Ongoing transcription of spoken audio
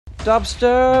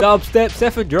Dubstep. Dubstep,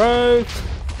 Zephyr drone.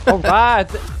 All right.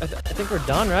 I think we're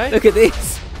done, right? Look at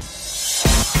this.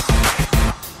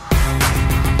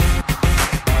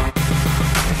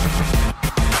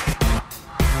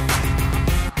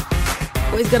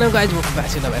 What is going on, guys? Welcome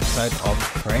back to another episode of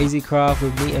Crazycraft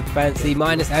with me and Fancy,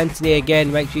 minus Anthony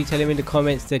again. Make sure you tell him in the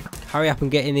comments to hurry up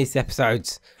and get in these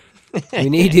episodes.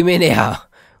 We need him in here. I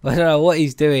don't know what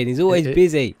he's doing. He's always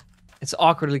busy. It's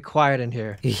awkwardly quiet in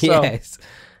here. Yes.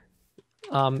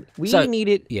 We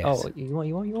needed. Yes. Oh, you want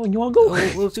to go?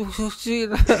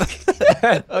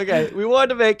 Okay, we wanted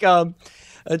to make a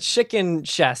chicken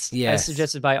chest, as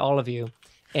suggested by all of you,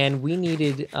 and we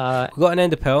needed. We got an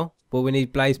ender pearl, but we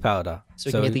need blaze powder, so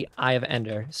we can get the Eye of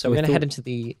Ender. So we're gonna head into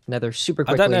the Nether super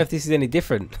quickly. I don't know if this is any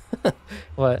different.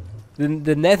 What? The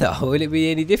Nether, will it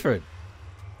be any different?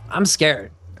 I'm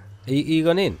scared. Are you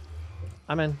gone in?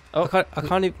 I'm in. Oh, I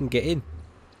can't even get in.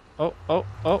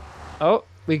 Oh,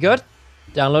 we good?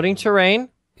 Downloading terrain.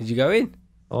 Did you go in?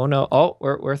 Oh no. Oh,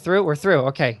 we're through. We're through.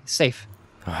 Okay, safe.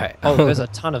 All right. Oh, there's a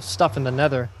ton of stuff in the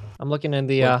Nether. I'm looking in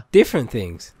the different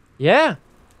things. Yeah,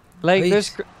 like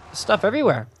there's stuff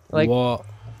everywhere. Like what?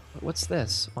 What's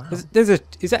this? Wow. Is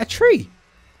that a tree?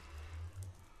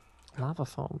 Lava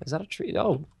foam. Is that a tree?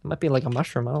 Oh, it might be like a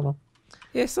mushroom. I don't know.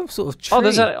 Yeah, some sort of tree. Oh,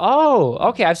 there's a. Oh,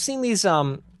 okay. I've seen these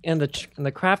in the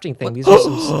crafting thing. These are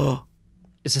some.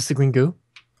 Is this the green goo?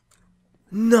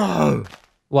 No.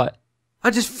 What?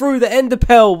 I just threw the ender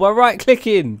pearl by right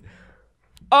clicking.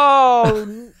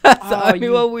 Oh, that's the only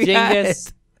one we had.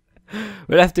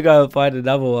 We'll have to go and find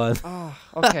another one. Oh,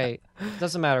 okay.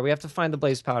 Doesn't matter. We have to find the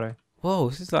blaze powder. Whoa,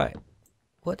 this is like,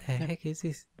 what the heck is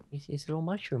this? It's a little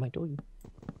mushroom. I told you.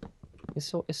 It's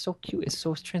so cute. It's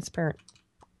so transparent.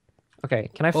 Okay,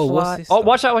 can I fly? What's this stuff?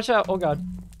 Watch out! Watch out! Oh god.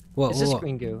 What? Is this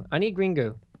green goo? I need green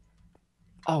goo.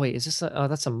 Oh wait, is this a? Oh,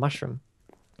 that's a mushroom.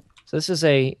 So this is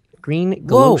a green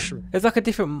glow. Whoa! There's like a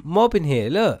different mob in here.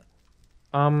 Look.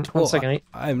 One second.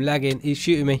 I'm lagging. He's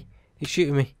shooting me. He's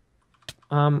shooting me.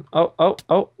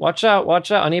 Oh! Watch out!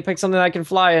 Watch out! I need to pick something I can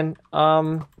fly in.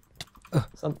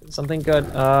 Something good.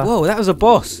 Whoa! That was a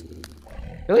boss.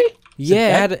 Really?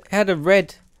 Yeah, had a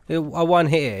red. I one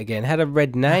hit it again. Had a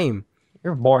red name.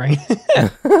 You're boring.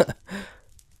 All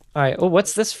right. Oh,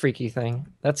 what's this freaky thing?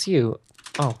 That's you.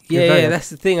 Oh. Yeah. That's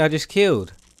the thing I just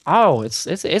killed. Oh,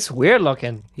 it's weird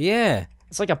looking. Yeah.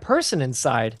 It's like a person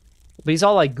inside, but he's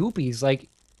all like goopies, like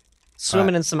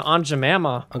swimming in some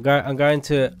anjamama. I'm going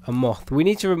to a moth. We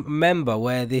need to remember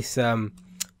where this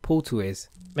portal is.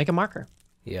 Make a marker.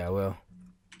 Yeah, I will.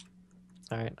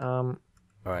 All right. All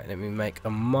right. Let me make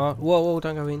a mark. Whoa!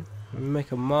 Don't go in. Let me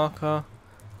make a marker.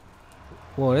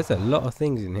 Whoa, there's a lot of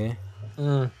things in here.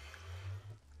 All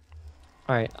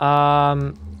right.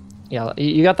 Yeah,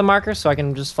 you got the marker, so I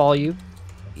can just follow you.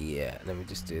 Yeah, let me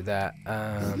just do that.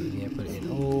 Yeah, put it in.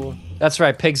 Oh, that's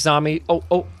right, pig zombie.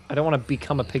 Oh, I don't want to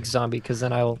become a pig zombie because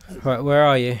then I'll. Right, where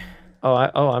are you?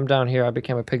 I'm down here. I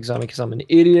became a pig zombie because I'm an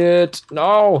idiot.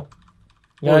 No.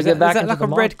 Is that like a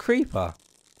red creeper?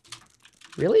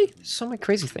 Really? So many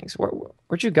crazy things.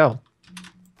 Where'd you go?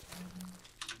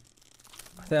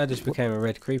 I think I just became a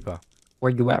red creeper. Where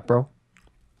you at, bro?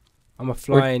 I'm a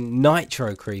flying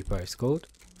nitro creeper, it's called.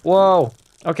 Whoa.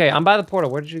 Okay, I'm by the portal.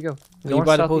 Where did you go? North, you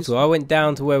by the portal? I went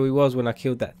down to where we was when I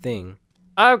killed that thing.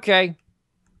 Okay.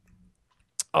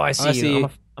 Oh, I see you.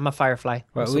 I'm a firefly.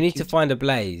 Right, we need to find a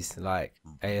blaze, like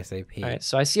ASAP. All right,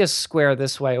 so I see a square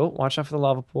this way. Oh, watch out for the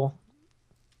lava pool.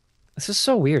 This is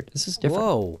so weird. This is different.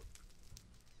 Whoa.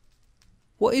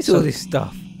 What is all this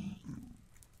stuff?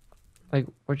 Like,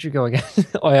 where'd you go again?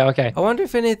 Oh, yeah, okay. I wonder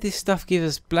if any of this stuff gives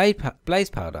us blaze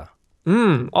powder.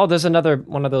 Oh, there's another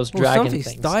one of those dragon things.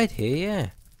 Something's died here, yeah.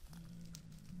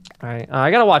 All right, I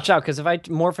gotta watch out, because if I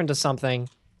morph into something,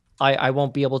 I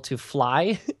won't be able to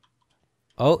fly.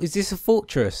 Oh, is this a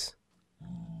fortress?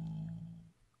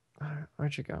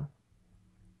 Where'd you go?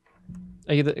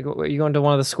 Are you going to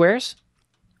one of the squares?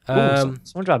 Ooh,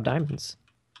 someone dropped diamonds.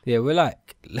 Yeah, we're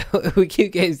like, we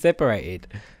keep getting separated.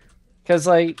 Because,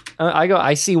 like,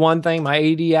 I see one thing, my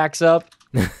AD acts up.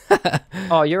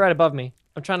 Oh, you're right above me.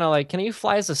 I'm trying to, like, can you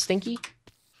fly as a stinky?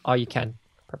 Oh, you can.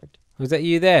 Perfect. Was that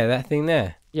you there? That thing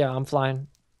there? Yeah, I'm flying.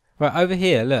 Right, over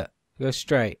here, look. Go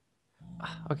straight.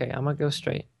 Okay, I'm gonna go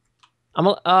straight.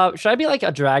 Should I be like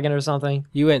a dragon or something?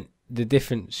 You went the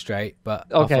different straight, but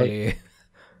okay. I'll follow you.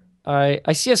 All right,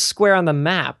 I see a square on the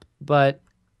map, but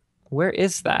where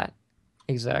is that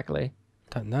exactly?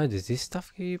 Don't know. Does this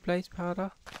stuff give you blaze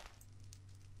powder?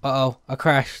 Uh-oh, I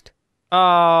crashed.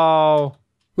 Oh.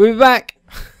 We're back.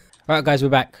 Right, guys, we're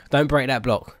back. Don't break that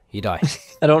block. You die.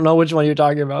 I don't know which one you're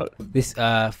talking about. This,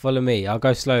 follow me. I'll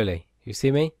go slowly. You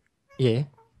see me? Yeah.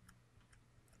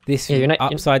 This Yeah,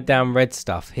 upside down red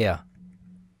stuff here.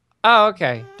 Oh,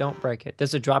 okay. Don't break it.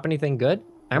 Does it drop anything good?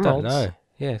 Emeralds. I don't know.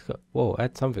 Yeah, it's got. Whoa,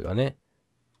 add something on it.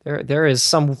 There is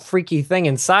some freaky thing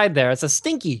inside there. It's a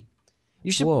stinky.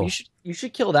 Whoa. You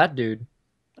should kill that dude.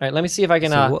 All right, let me see if I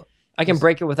can So I can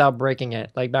break it without breaking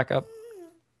it. Like back up.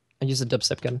 And use a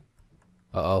dubstep gun.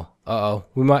 Uh-oh.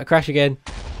 We might crash again.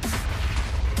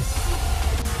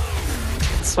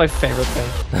 It's my favorite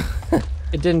thing.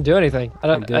 It didn't do anything.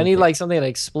 I need like something that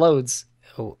explodes.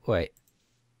 Oh, wait.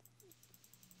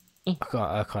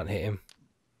 I can't hit him.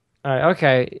 All right,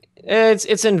 okay.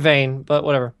 It's in vain, but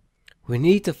whatever. We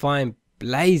need to find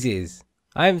blazes.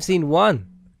 I haven't seen one.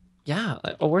 Yeah,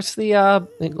 where's the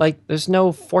like there's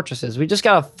no fortresses. We just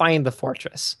got to find the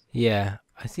fortress. Yeah,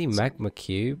 I see magma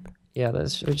cube. Yeah,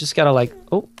 we just got to like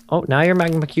oh, now you're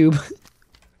magma cube.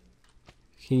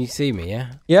 Can you see me,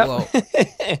 yeah? Yep.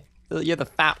 You're the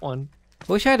fat one.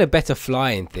 I wish I had a better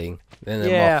flying thing than a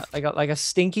moth. I got like a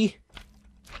stinky.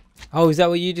 Oh, is that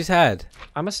what you just had?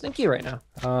 I'm a stinky right now.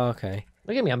 Oh, okay.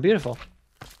 Look at me, I'm beautiful.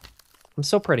 I'm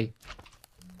so pretty.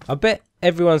 I bet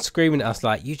everyone's screaming at us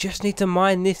like, you just need to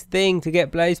mine this thing to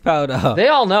get blaze powder. They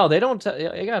all know. They don't.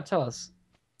 You gotta tell us.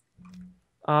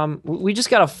 We just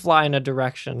gotta fly in a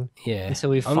direction. Yeah.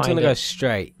 Until we find it. I'm gonna go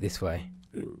straight this way.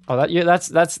 Oh,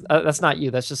 that's not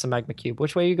you. That's just a magma cube.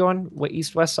 Which way are you going? What,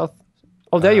 east, west, south?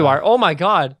 Oh, there you are. Oh my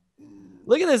God!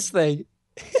 Look at this thing.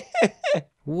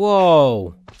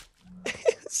 Whoa.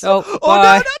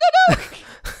 Bye.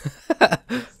 No.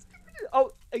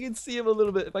 Oh, I can see him a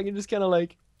little bit. If I can just kind of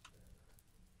like,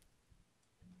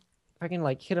 if I can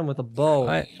like hit him with a bow.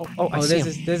 I see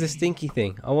him. There's a stinky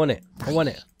thing. I want it.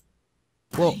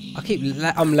 Whoa!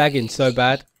 I'm lagging so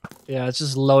bad. Yeah, it's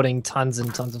just loading tons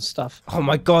and tons of stuff. Oh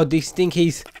my God, these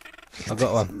stinkies! I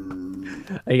got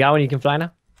one. You got one? You can fly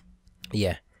now?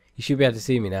 Yeah, you should be able to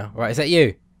see me now. Right, is that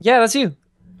you? Yeah, that's you.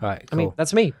 Right, cool. I mean,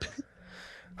 that's me.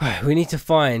 Right, we need to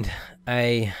find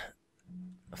a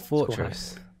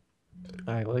fortress.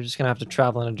 All right, well, we're just gonna have to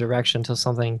travel in a direction until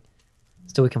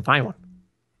we can find one.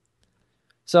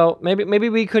 So maybe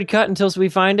we could cut until we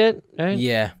find it. Right?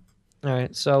 Yeah. All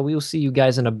right, so we will see you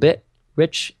guys in a bit.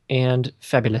 Rich and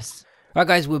fabulous. Right,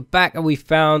 guys, we're back and we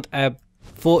found a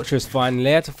fortress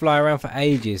finally. I had to fly around for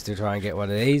ages to try and get one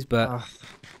of these, but...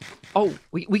 Oh,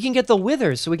 we can get the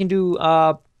withers, so we can do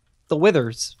the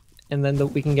withers, and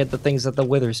then we can get the things that the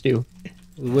withers do.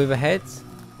 Wither heads?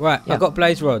 Right, yeah. I got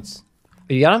blaze rods.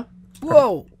 You got them?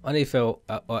 Whoa! I need to feel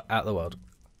out of the world.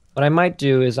 What I might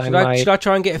do is should I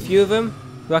try and get a few of them?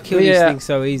 Do I kill these things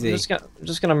so easy? I'm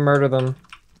just gonna murder them.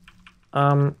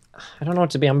 I don't know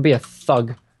what to be. I'm gonna be a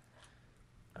thug.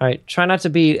 All right, try not to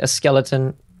be a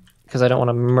skeleton, because I don't want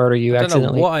to murder you accidentally. I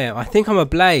don't know what I am. I think I'm a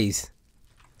blaze.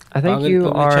 I think I'm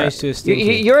gonna change to a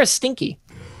stinky. You're a stinky.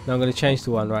 No, I'm gonna change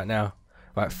to one right now.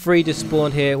 Right, 3 just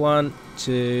spawned here. 1,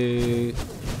 2,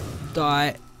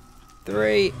 die.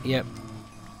 3. Yep.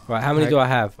 Right, how many do I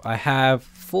have? I have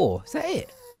 4. Is that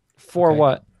it? 4 okay.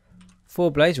 What?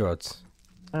 4 blaze rods.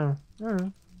 Oh.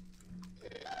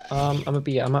 I'm gonna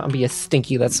be a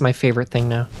stinky. That's my favorite thing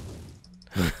now.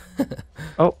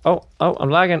 oh! I'm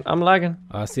lagging.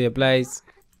 I see a blaze.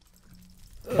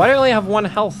 Why do I only have 1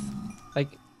 health? Like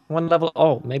 1 level.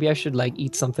 Oh, maybe I should like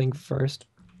eat something first.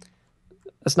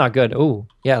 That's not good. Oh,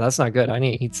 yeah, that's not good. I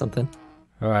need to eat something.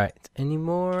 All right. Any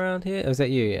more around here? Oh, is that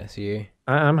you? Yes, you.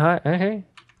 I'm high. Hey,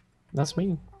 that's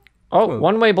me. Oh,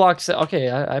 one-way blocks.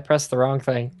 Okay, I pressed the wrong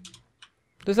thing.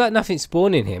 There's like nothing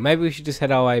spawning here. Maybe we should just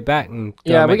head our way back and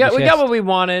yeah, we got what we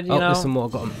wanted. You know. There's some more.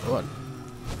 Got one.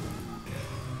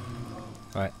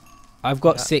 Right, I've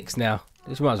got 6 now.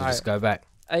 Just might as well just go back.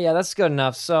 Yeah, that's good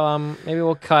enough. So maybe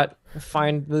we'll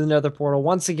find the nether portal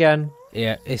once again.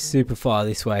 Yeah, it's super far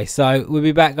this way. So we'll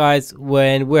be back, guys,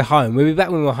 when we're home. We'll be back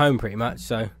when we're home, pretty much.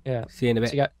 So yeah, see you in a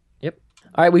bit. So yep.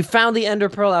 All right, we found the ender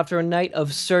pearl after a night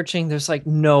of searching. There's like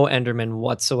no enderman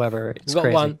whatsoever. It's We've got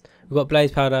crazy. 1. We've got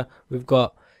blaze powder. We've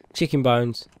got chicken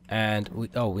bones, and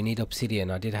we need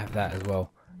obsidian. I did have that as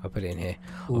well. I'll put it in here.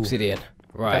 Ooh. Obsidian.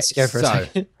 Right. Got scared for a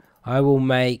second. I will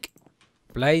make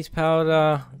blaze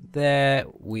powder there.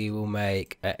 We will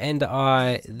make an ender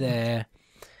eye there.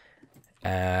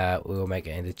 We will make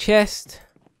an ender chest.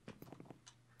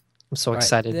 I'm so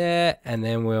excited. There, and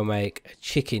then we'll make a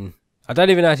chicken. I don't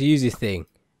even know how to use this thing.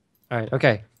 All right.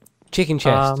 Okay. Chicken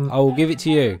chest. I will give it to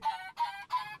you.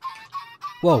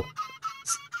 Whoa.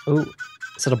 Oh,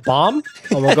 is it a bomb?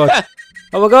 Oh my God.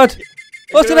 Oh my God.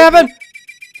 What's gonna happen?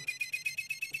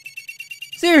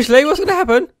 Seriously, what's gonna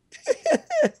happen?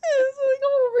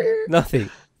 Over here.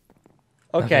 Nothing.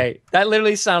 Okay, that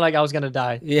literally sounded like I was gonna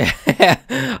die. Yeah.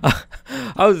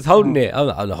 I was holding it.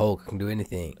 I'm the Hulk. I can do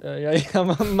anything. Yeah,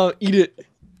 I'm gonna eat it.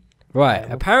 Right.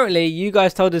 Apparently, you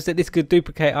guys told us that this could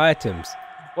duplicate items.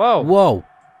 Whoa. Whoa.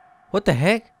 What the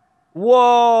heck?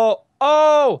 Whoa.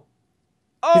 Oh.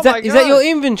 Oh Is that, my God. is that your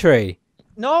inventory?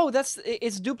 No,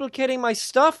 it's duplicating my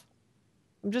stuff.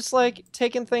 I'm just like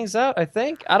taking things out, I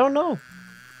think. I don't know.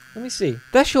 Let me see.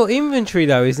 That's your inventory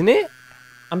though, isn't it?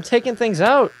 I'm taking things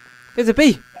out. There's a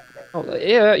bee. Oh,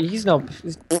 yeah, no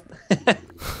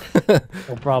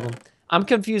problem. I'm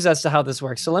confused as to how this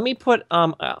works. So let me put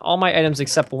all my items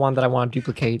except one that I want to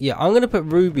duplicate. Yeah, I'm going to put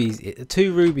rubies,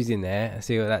 2 rubies in there and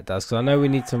see what that does. Because I know we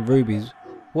need some rubies.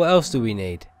 What else do we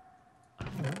need?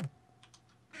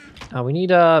 We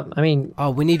need, I mean...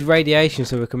 Oh, we need radiation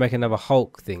so we can make another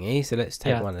Hulk thingy. So let's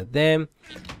take one of them.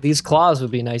 These claws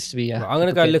would be nice to be... Right, I'm going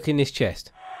to go look in this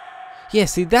chest. Yeah,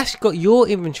 see, that's got your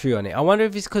inventory on it. I wonder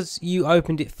if it's because you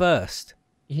opened it first.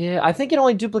 Yeah, I think it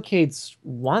only duplicates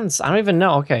once. I don't even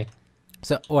know. Okay.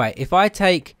 So, alright, if I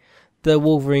take the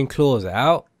Wolverine claws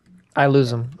out... I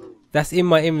lose them. That's in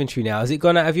my inventory now. Has it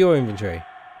gone out of your inventory?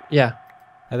 Yeah.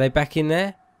 Are they back in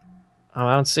there? Oh,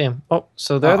 I don't see them. Oh,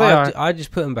 so there they are. I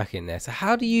just put them back in there. So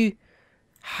do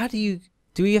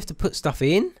we have to put stuff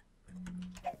in?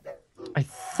 I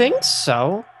think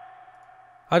so.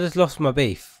 I just lost my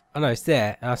beef. Oh no, it's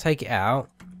there. I'll take it out.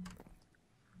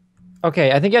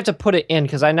 Okay, I think you have to put it in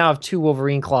because I now have 2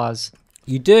 Wolverine claws.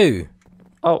 You do?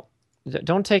 Oh,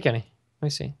 don't take any. Let me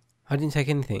see. I didn't take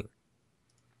anything.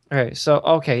 Okay, so,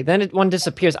 okay, then one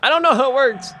disappears. I don't know how it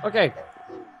works. Okay.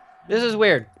 This is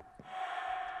weird.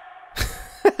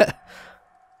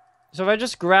 So if I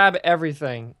just grab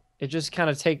everything, it just kind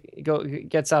of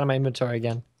gets out of my inventory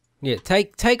again. Yeah,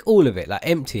 take all of it, like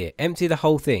empty it. Empty the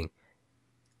whole thing.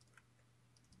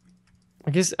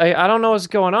 I guess I don't know what's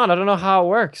going on. I don't know how it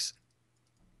works.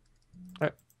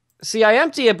 See, I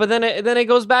empty it, but then it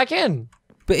goes back in.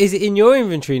 But is it in your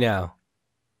inventory now?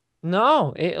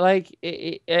 No,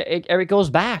 it goes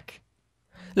back.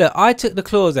 Look, I took the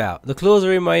claws out. The claws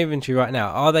are in my inventory right now.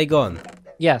 Are they gone?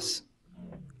 Yes.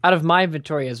 Out of my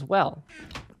inventory as well.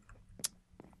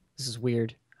 This is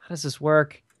weird. How does this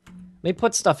work? Let me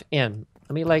put stuff in.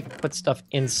 Let me, like, put stuff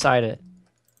inside it.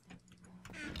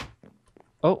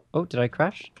 Oh, did I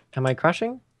crash? Am I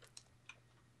crashing?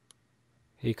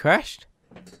 You crashed?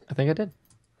 I think I did.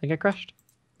 I think I crashed.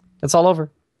 It's all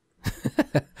over.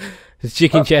 The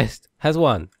chicken chest has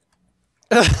one.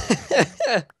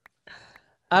 I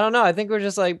don't know. I think we're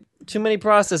just, like, too many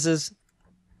processes.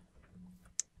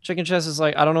 Chicken chest is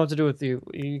like, I don't know what to do with you.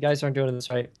 You guys aren't doing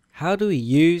this right. How do we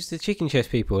use the chicken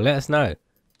chest, people? Let us know.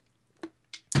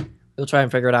 We'll try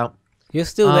and figure it out. You're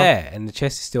still there, and the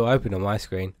chest is still open on my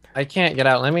screen. I can't get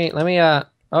out. Let me,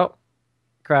 oh,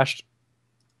 crashed.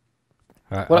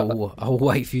 Right, I'll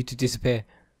wait for you to disappear.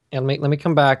 And let me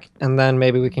come back, and then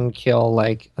maybe we can kill,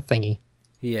 like, a thingy.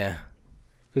 Yeah.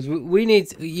 Because we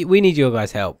need your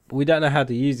guys' help. We don't know how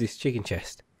to use this chicken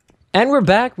chest. And we're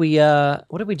back. We,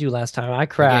 what did we do last time? I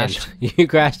crashed. Again, you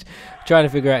crashed trying to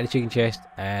figure out the chicken chest,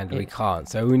 and we can't.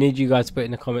 So we need you guys to put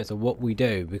in the comments of what we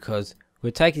do, because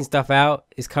we're taking stuff out,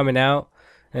 it's coming out,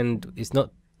 and it's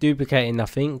not duplicating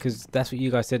nothing, because that's what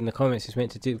you guys said in the comments. It's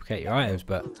meant to duplicate your items,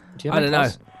 but I don't know.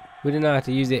 We didn't know how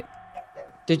to use it.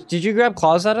 Did you grab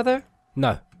claws out of there?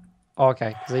 No. Oh, okay,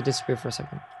 because they disappeared for a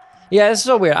second. Yeah, it's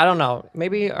so weird. I don't know.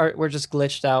 Maybe we're just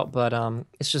glitched out, but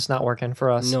it's just not working for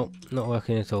us. Nope, not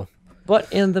working at all.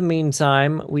 But in the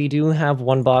meantime, we do have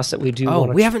one boss that we do. Oh,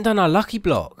 we haven't done our lucky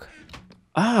block.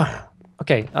 Ah,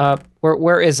 okay.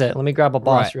 Where is it? Let me grab a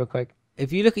boss real quick.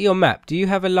 If you look at your map, do you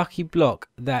have a lucky block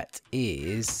that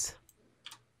is?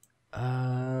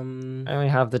 I only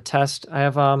have the test. I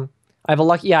have a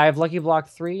lucky. Yeah, I have lucky block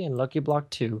 3 and lucky block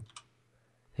 2.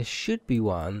 There should be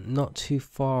one not too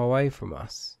far away from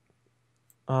us.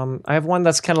 I have one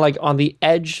that's kind of like on the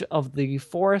edge of the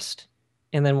forest,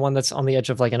 and then one that's on the edge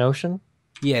of like an ocean.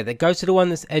 Yeah, that goes to the one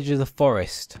that's edge of the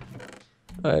forest.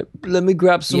 Let me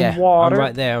grab some water. I'm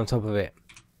right there on top of it.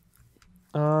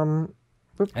 Boop.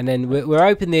 And then we'll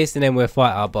open this, and then we'll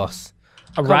fight our boss.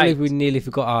 I can't believe we nearly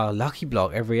forgot our lucky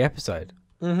block every episode.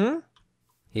 Mm-hmm.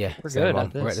 Yeah, we're good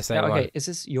at this. We're at the same one. Okay, is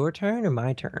this your turn or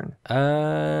my turn?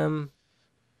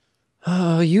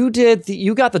 Oh, you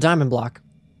got the diamond block.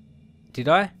 Did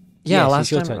I? Yeah, yes,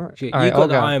 last your time. Turn. You got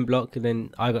the iron block, and then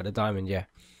I got the diamond. Yeah.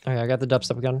 Okay, I got the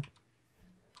dubstep gun.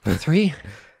 3,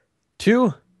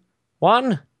 2,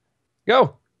 1,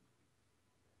 go.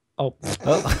 Oh.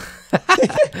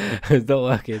 It's not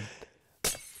working.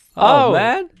 Oh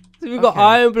man, so we've got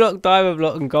iron block, diamond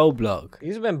block, and gold block.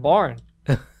 These have been boring.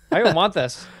 I don't want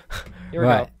this. Here we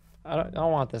go. I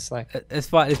don't want this thing. Let's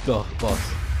fight this boss.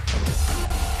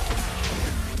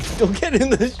 Don't get in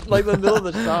the middle of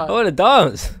the shot. I want to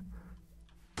dance.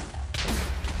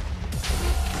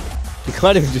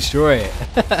 can't even destroy it.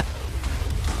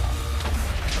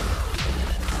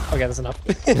 Okay, that's enough.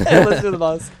 Let's do the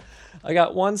boss. I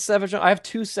got one Cephadrum. I have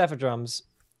two Cephadrums.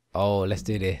 Oh, let's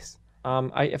do this.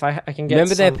 If I can get.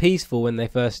 Remember, they're peaceful when they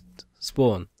first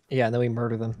spawn. Yeah, and then we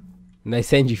murder them. And they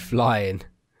send you flying.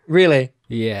 Really?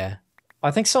 Yeah.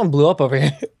 I think someone blew up over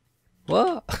here.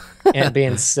 What? And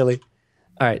being silly.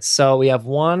 All right, so we have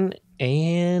 1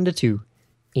 and a 2,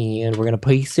 and we're gonna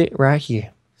place it right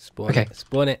here. Spawn Okay. it.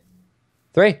 Spawn it.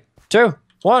 3, 2,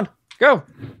 1, go.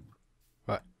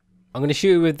 Right. I'm gonna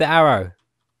shoot it with the arrow.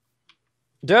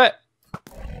 Do it.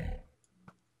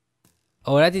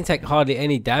 Oh, that didn't take hardly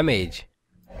any damage.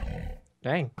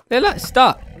 Dang. They're like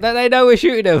stuck. They know we're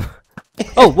shooting them.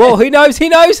 Oh, whoa! He knows. He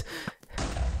knows.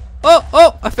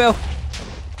 Oh! I fell.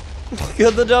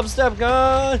 Get the dubstep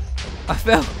gun. I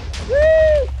fell.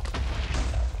 Woo!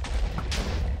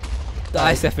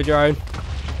 Die, Cephadrone.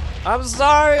 I'm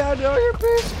sorry. I know you're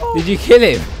peaceful. Did you kill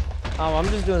him? Oh, I'm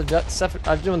just doing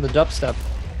I'm doing the dubstep.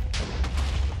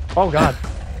 Oh God,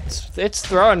 it's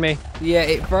throwing me. Yeah,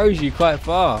 it throws you quite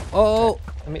far. Oh,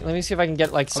 Let me see if I can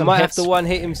get like I some. might hits. have to one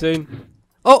hit him soon.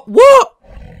 Oh, what?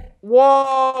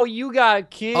 Whoa, you got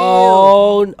killed.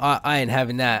 Oh, I ain't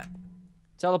having that.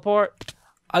 Teleport.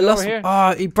 I Go lost. over here.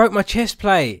 Oh, he broke my chest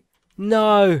plate.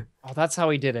 No, Oh, that's how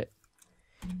he did it.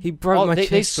 he broke my they chest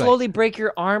plate. slowly break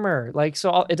your armor, like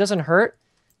so it doesn't hurt,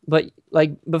 but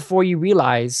like before you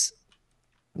realize,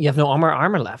 you have no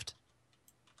armor left.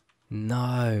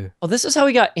 No. Oh, this is how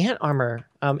we got Ant-Man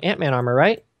armor,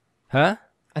 right? Huh?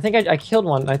 I think I killed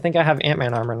one. I think I have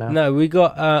Ant-Man armor now. No, we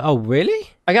got. Oh, really?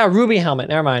 I got a Ruby helmet.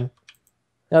 Never mind.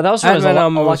 No, that was from Ant-Man a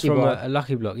armor was lucky from block. a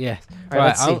lucky block. Yeah. All Right.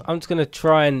 let's see. I'm just gonna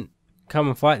try and come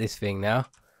and fight this thing now.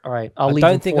 All right, I leave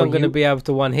don't him think for I'm gonna you. be able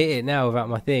to one hit it now without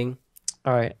my thing.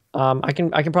 All right. I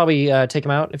can probably take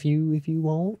him out if you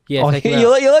want. Yeah, Oh, take him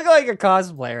you out. look like a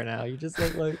cosplayer now. You just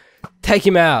look like. Take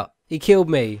him out. He killed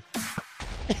me.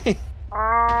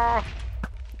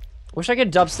 Wish I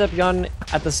could dubstep gun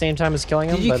at the same time as killing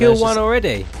him. Did you but kill it's one just-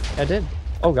 already? I did.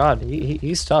 Oh God,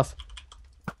 he's tough.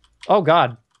 Oh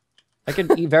God, I could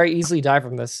very easily die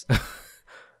from this.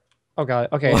 Oh God.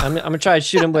 Okay, I'm gonna try to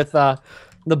shoot him with the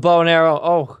bow and arrow.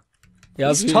 Oh, Yeah,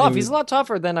 he's tough. He's a lot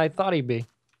tougher than I thought he'd be.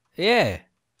 Yeah.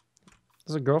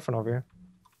 There's a girlfriend over here.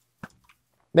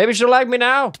 Maybe she'll like me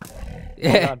now.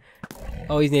 Yeah. Oh, God.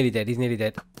 Oh, he's nearly dead. He's nearly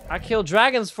dead. I kill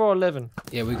dragons for a living.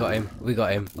 Yeah, we got him. We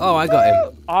got him. Oh, I got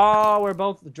him. Oh, we're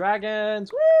both the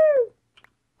dragons. Woo!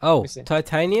 Oh, me see.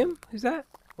 titanium? Who's that?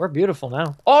 We're beautiful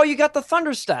now. Oh, you got the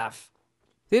thunder staff.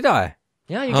 Did I?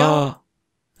 Yeah, you got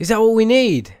Is that what we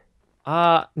need?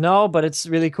 it. No, but it's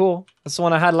really cool. That's the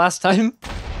one I had last time.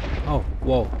 Oh,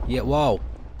 whoa. Yeah, whoa.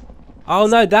 Oh,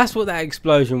 no, that's what that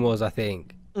explosion was, I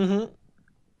think. Mm-hmm.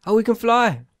 Oh, we can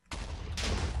fly.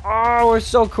 Oh, we're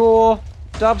so cool.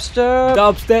 Dubstep.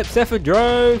 Dubstep,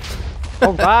 Cephadrone.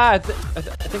 Oh, God. I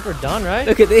think we're done, right?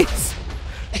 Look at this.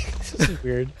 This is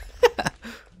weird.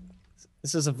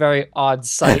 This is a very odd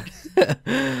sight.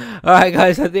 Alright,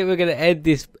 guys, I think we're going to end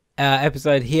this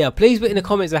episode here. Please put in the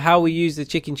comments of how we use the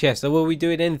chicken chest. Or were we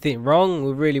doing anything wrong?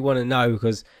 We really want to know,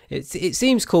 because it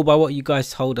seems cool by what you guys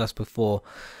told us before.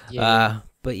 Yeah.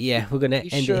 But yeah, we're going to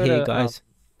end sure it here, to, guys.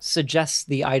 Suggest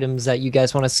the items that you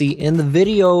guys want to see in the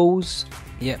videos.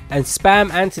 Yeah, and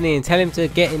spam Anthony and tell him to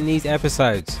get in these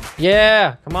episodes.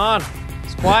 Yeah, come on.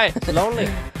 It's quiet. It's lonely.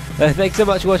 Thanks so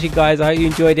much for watching, guys. I hope you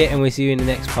enjoyed it, and we'll see you in the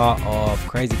next part of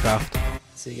Crazycraft.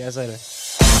 See you guys later.